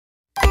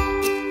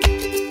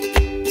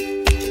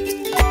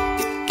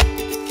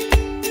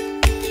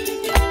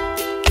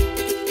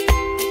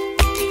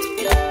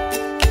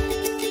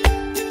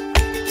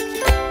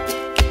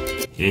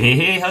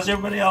Hey, how's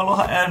everybody?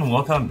 Aloha and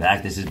welcome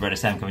back. This is Bruddah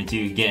Sam coming to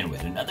you again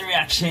with another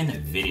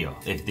reaction video.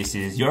 If this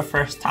is your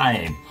first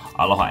time,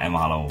 aloha and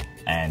mahalo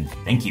and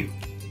thank you,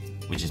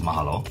 which is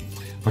mahalo,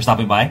 for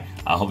stopping by.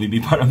 I hope you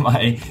be part of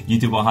my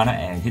YouTube ohana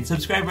and hit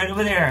subscribe right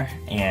over there.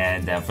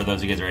 And for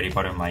those of you guys already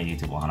part of my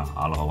YouTube ohana,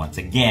 aloha once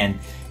again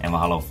and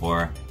mahalo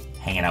for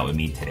hanging out with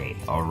me today.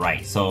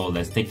 Alright, so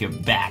let's take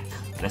it back.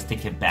 Let's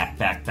take it back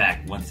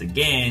once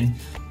again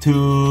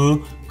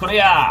to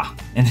Korea.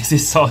 And this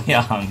is So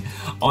Hyang,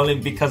 only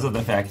because of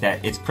the fact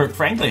that it's Kirk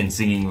Franklin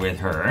singing with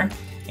her.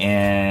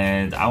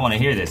 And I want to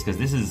hear this because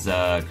this is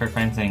Kirk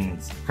Franklin.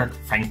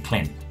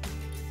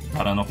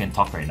 I don't know if I can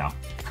talk right now.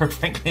 Kirk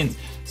Franklin's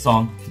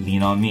song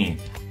Lean On Me.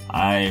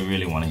 I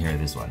really want to hear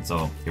this one.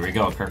 So here we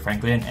go, Kirk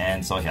Franklin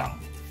and So Hyang.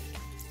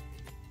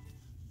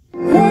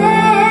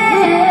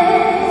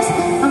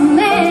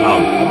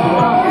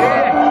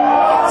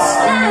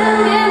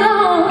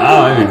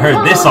 Oh, I haven't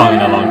heard this song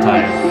in a long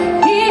time.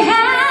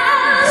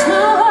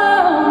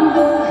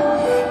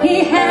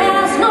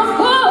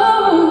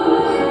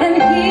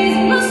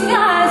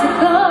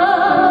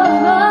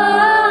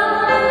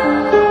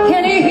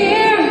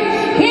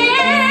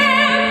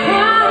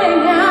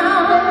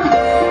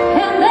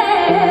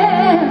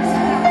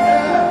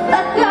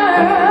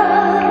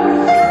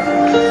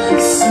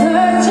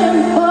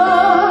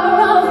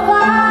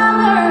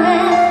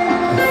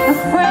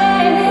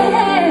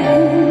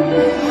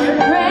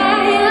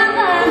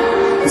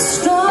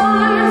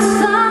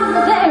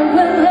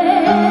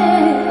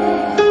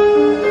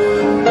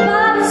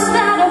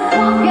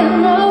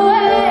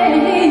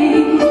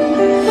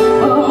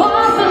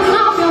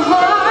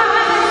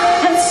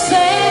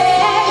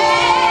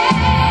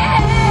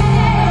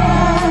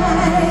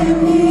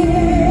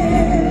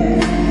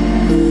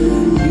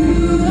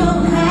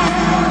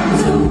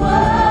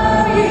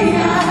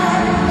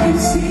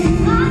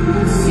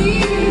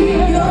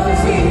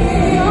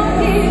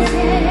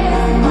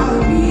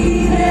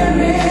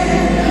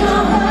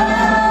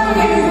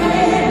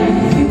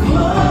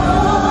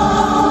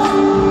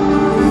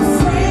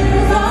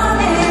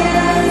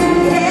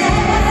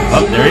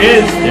 Oh, there he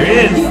is, there he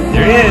is,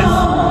 there he is.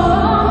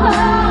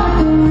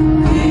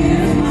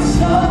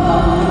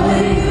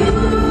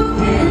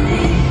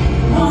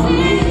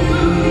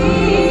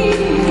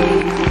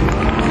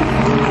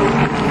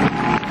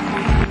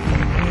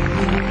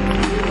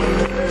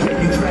 Can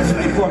you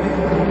translate for me?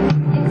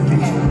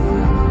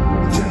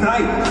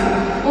 Tonight,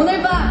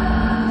 오늘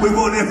밤 we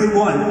want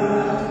everyone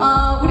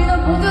우리는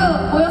모두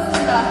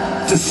모였습니다.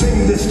 to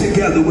sing this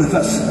together with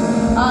us.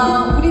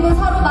 우리는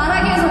서로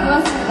말하기 위해서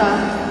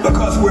모였습니다.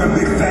 Because we're a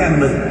big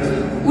family.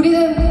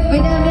 우리는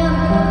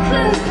왜냐하면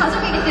큰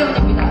가족이기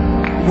때문입니다.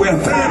 We're a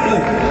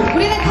family.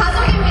 우리는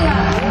가족입니다.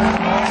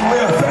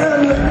 We're a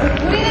family.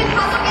 우리는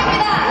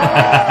가족입니다.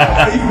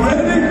 Are you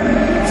ready?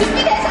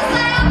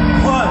 준비되셨어요?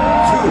 1,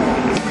 2,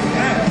 3,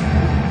 and.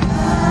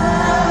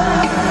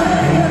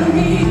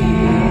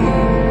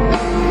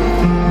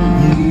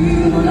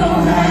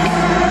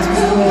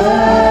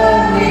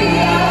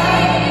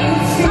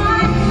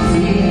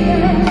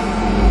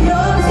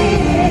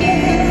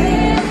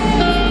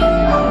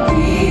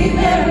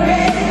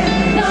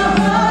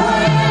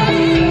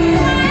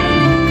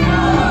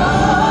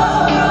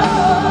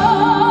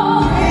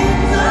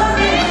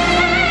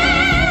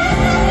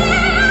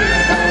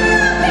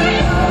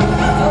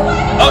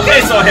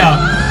 Okay, So Hyang,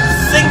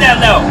 sing that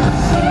note.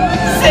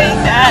 Sing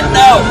that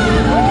note.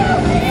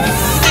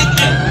 Sing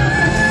it.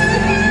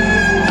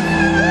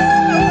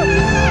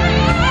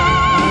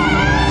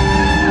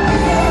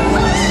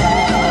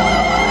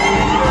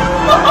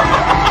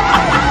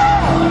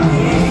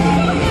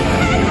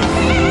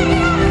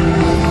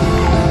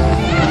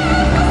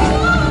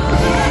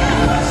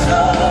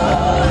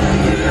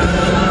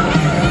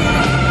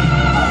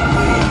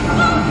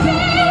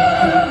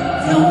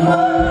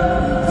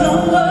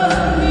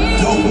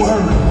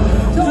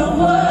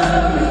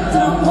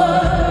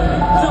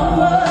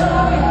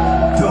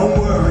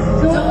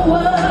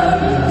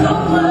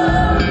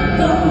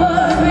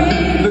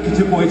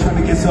 Boy trying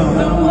to get some.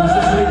 How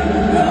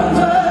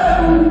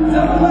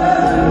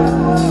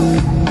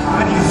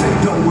do you say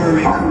don't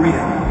worry in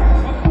Korean?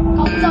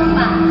 걱정 마.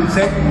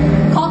 Say,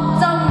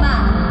 걱정 마.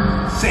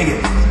 say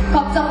it.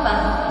 걱정 마.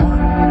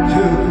 1,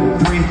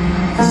 2, 3,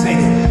 say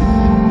it.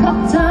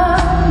 걱정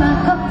마.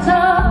 걱정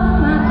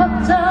마.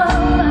 걱정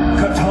마.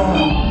 걱정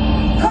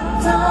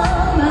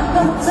마.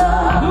 걱정.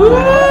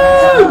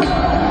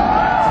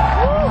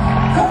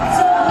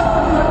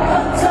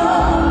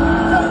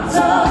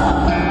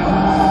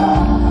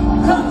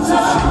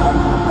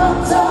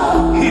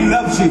 He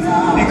loves you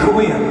in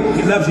Korean.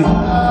 He loves you.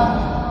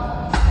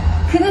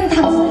 그는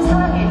당신을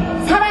사랑해.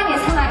 사랑해,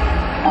 사랑해.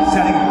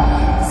 사랑해.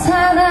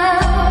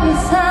 사랑해,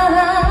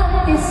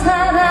 사랑해,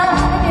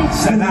 사랑해.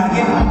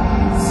 사랑해.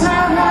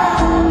 사랑해,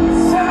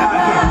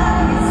 사랑해,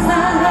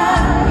 사랑해.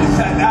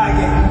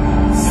 사랑해.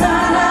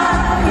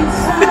 사랑해,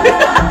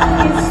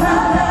 사랑해,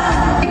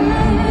 사랑해.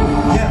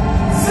 Yeah.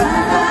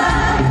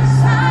 사랑해,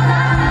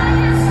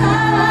 사랑해,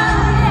 사랑해.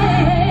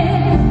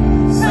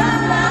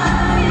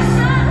 사랑해,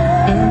 사랑해.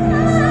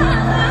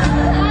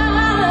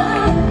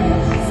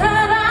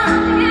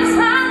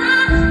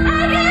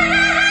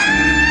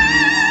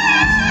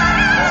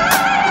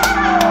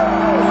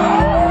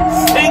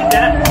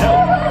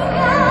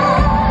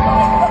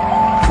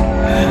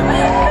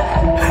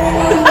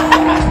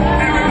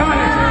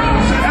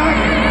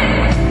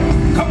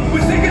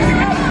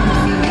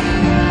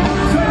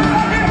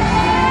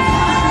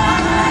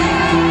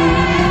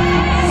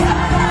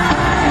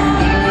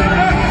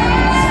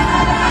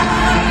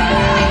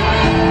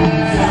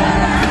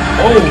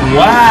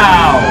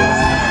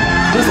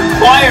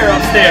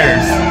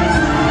 cares?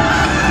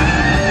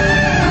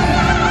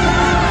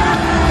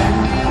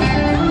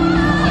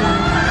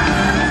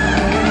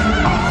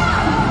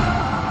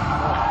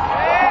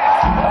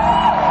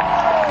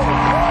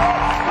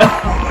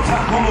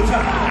 One more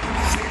time.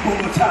 One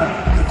more time.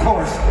 The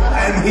chorus.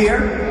 I'm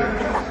here.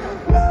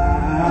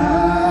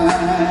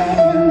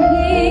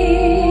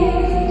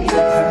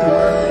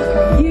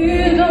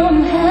 You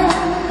don't have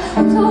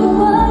to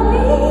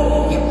worry.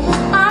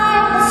 I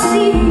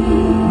see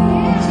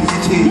your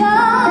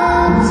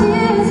tears.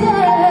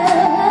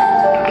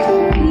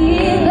 Be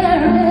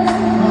there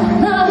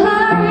in a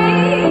hurry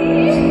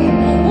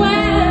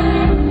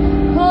when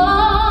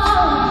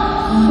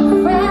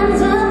all friends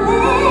are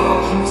there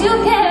to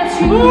catch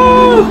you.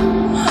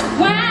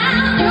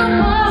 When you're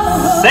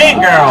Sing,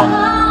 girl.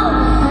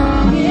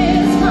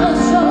 it's my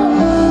soul.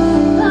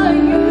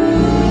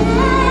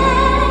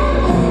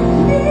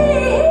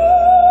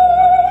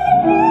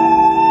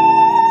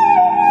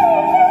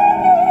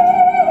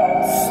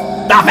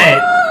 Stop it!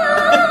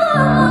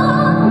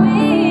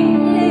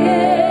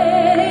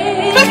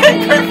 Look at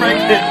Kirk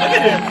Franklin. Look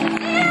at him.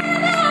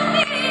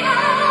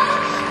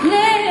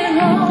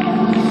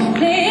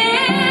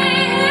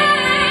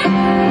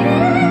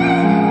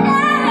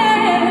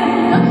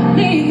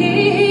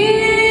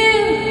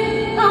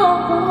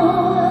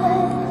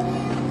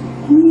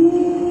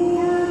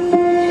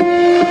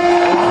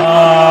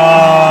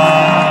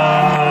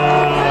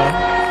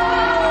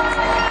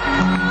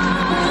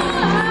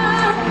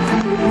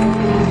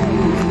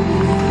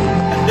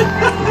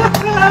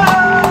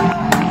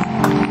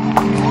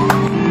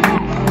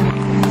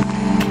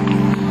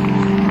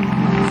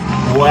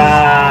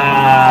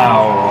 Wow.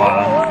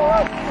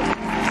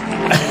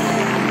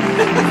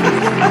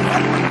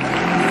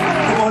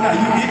 Come on now,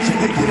 you itching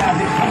to get out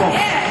here. Come on.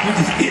 You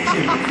just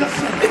itching.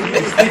 He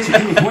was itching.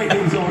 He was waiting.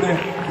 He was over there.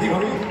 He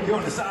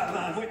on the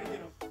sideline waiting.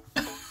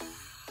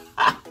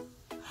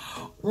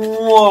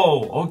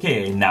 Whoa.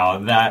 Okay, now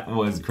that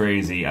was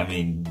crazy. I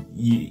mean,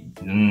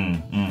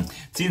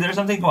 see, there's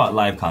something about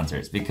live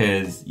concerts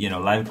because, you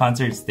know, live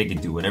concerts, they can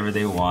do whatever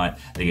they want.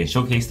 They can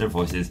showcase their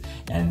voices.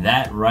 And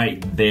that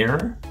right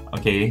there,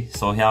 okay,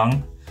 So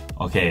Hyang,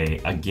 okay,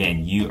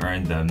 again, you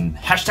earned the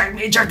hashtag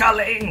Major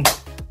Galing.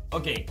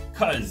 Okay,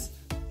 cause,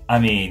 I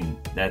mean,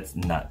 that's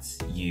nuts.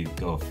 You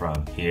go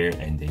from here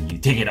and then you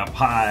take it up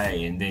high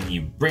and then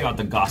you bring out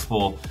the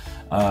gospel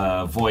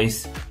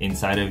voice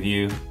inside of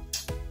you.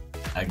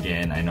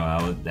 Again, I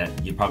know that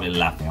you're probably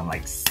laughing. I'm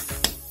like,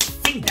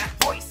 sing that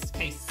voice,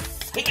 okay,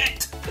 sing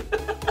it.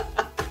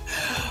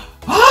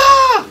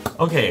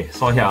 Okay,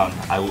 So Hyang,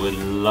 I would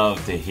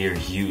love to hear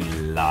you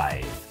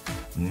live.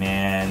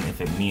 Man,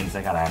 if it means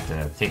I gotta have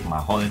to take my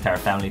whole entire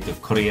family to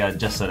Korea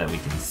just so that we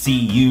can see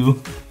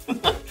you,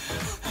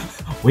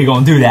 we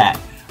gonna do that.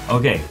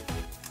 Okay,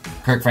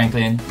 Kirk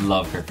Franklin,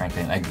 love Kirk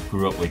Franklin. I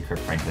grew up with Kirk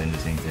Franklin,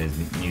 listening to his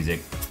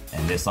music,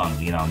 and this song,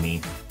 Lean On Me.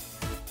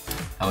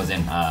 I was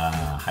in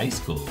high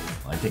school.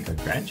 I think I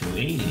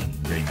graduating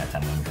during that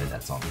time when I heard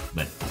that song.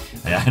 But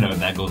I know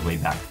that goes way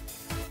back.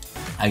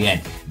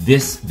 Again,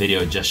 this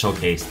video just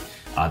showcased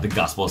the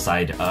gospel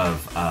side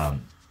of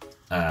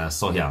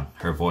So Hyang,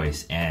 her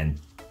voice, and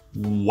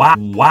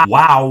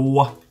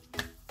wow.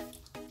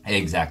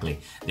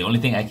 Exactly. The only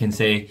thing I can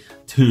say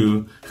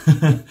to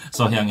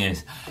So Hyang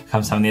is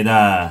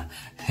감사합니다.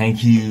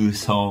 Thank you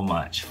so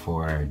much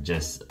for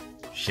just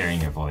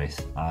sharing your voice.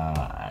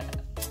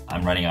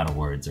 I'm running out of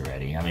words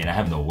already. I mean, I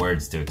have no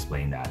words to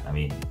explain that. I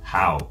mean,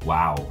 how?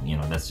 Wow. You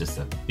know, that's just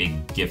a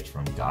big gift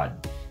from God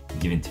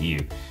given to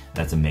you.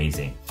 That's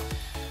amazing.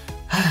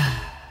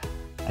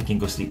 I can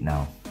go sleep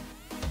now.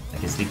 I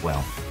can sleep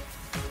well.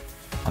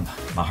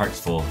 My heart's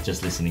full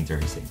just listening to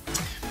her sing.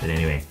 But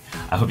anyway,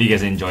 I hope you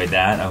guys enjoyed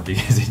that. I hope you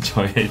guys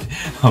enjoyed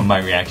my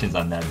reactions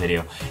on that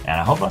video. And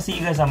I hope I'll see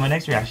you guys on my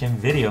next reaction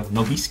video.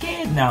 No, be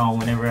scared now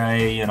whenever I,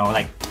 you know,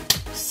 like,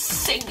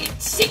 sing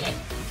it.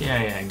 Yeah,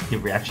 I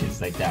give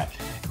reactions like that.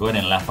 Go ahead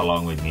and laugh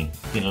along with me.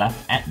 You can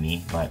laugh at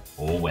me, but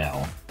oh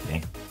well,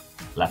 okay?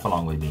 Laugh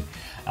along with me.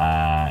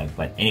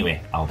 But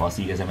anyway, I hope I'll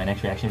see you guys in my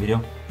next reaction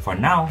video. For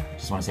now,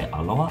 just want to say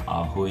aloha,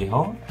 ahui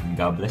ho, and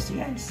God bless you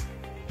guys.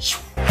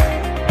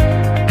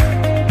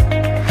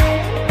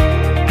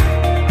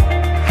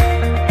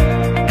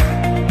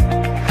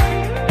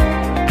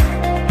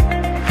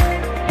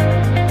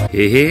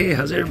 Hey,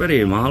 how's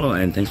everybody? Mahalo,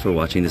 and thanks for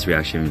watching this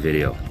reaction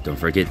video. Don't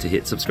forget to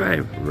hit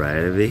subscribe right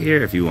over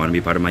here if you want to be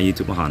part of my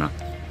YouTube Ohana.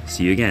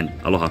 See you again.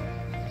 Aloha.